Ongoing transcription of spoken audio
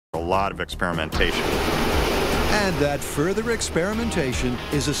lot of experimentation. And that further experimentation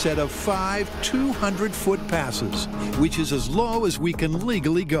is a set of 5 200-foot passes, which is as low as we can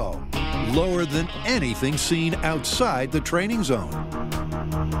legally go. Lower than anything seen outside the training zone.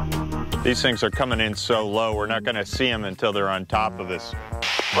 These things are coming in so low, we're not going to see them until they're on top of us.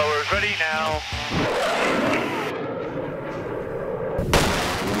 Blowers ready now.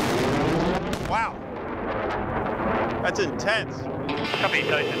 Wow. That's intense. Copy,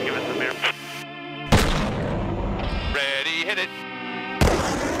 Tyson, give us some air. Ready, hit it.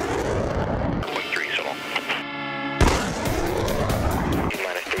 0.3 so.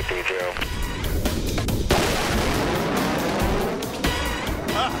 Minus 330.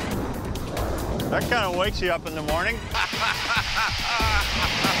 That kind of wakes you up in the morning.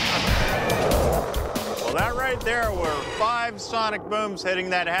 Well, that right there were 5 sonic booms hitting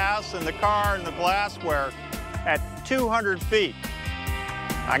that house and the car and the glassware at 200 feet.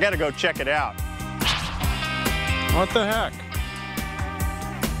 I got to go check it out. What the heck?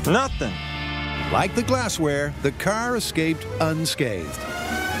 Nothing. Like the glassware, the car escaped unscathed.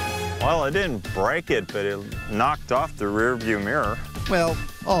 Well, it didn't break it, but it knocked off the rearview mirror. Well,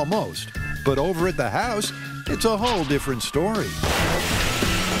 almost. But over at the house, it's a whole different story.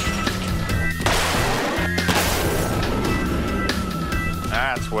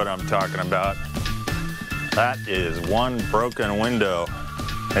 That's what I'm talking about. That is one broken window.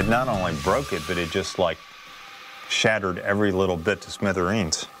 It not only broke it, but it just like shattered every little bit to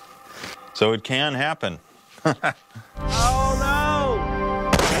smithereens. So it can happen. Oh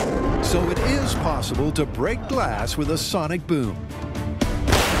no! So it is possible to break glass with a sonic boom.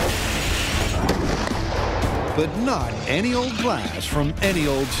 But not any old glass from any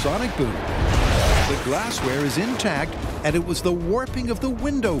old sonic boom. The glassware is intact, and it was the warping of the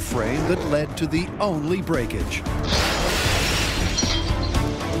window frame that led to the only breakage.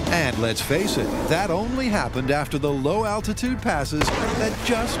 And let's face it, that only happened after the low-altitude passes that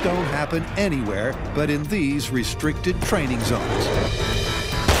just don't happen anywhere but in these restricted training zones.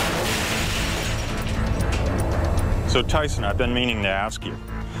 So Tyson, I've been meaning to ask you.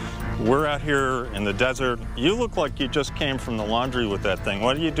 We're out here in the desert. You look like you just came from the laundry with that thing.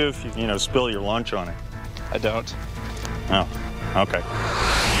 What do you do if you spill your lunch on it? I don't. Oh, okay.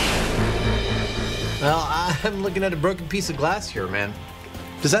 Well, I'm looking at a broken piece of glass here, man.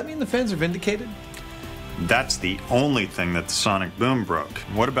 Does that mean the fans are vindicated? That's the only thing that the sonic boom broke.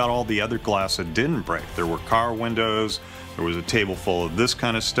 What about all the other glass that didn't break? There were car windows, there was a table full of this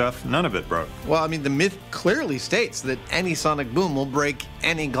kind of stuff. None of it broke. Well, I mean, the myth clearly states that any sonic boom will break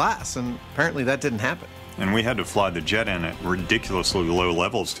any glass, and apparently that didn't happen. And we had to fly the jet in at ridiculously low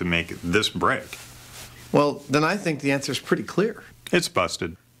levels to make this break. Well, then I think the answer's pretty clear. It's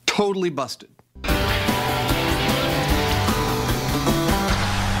busted. Totally busted.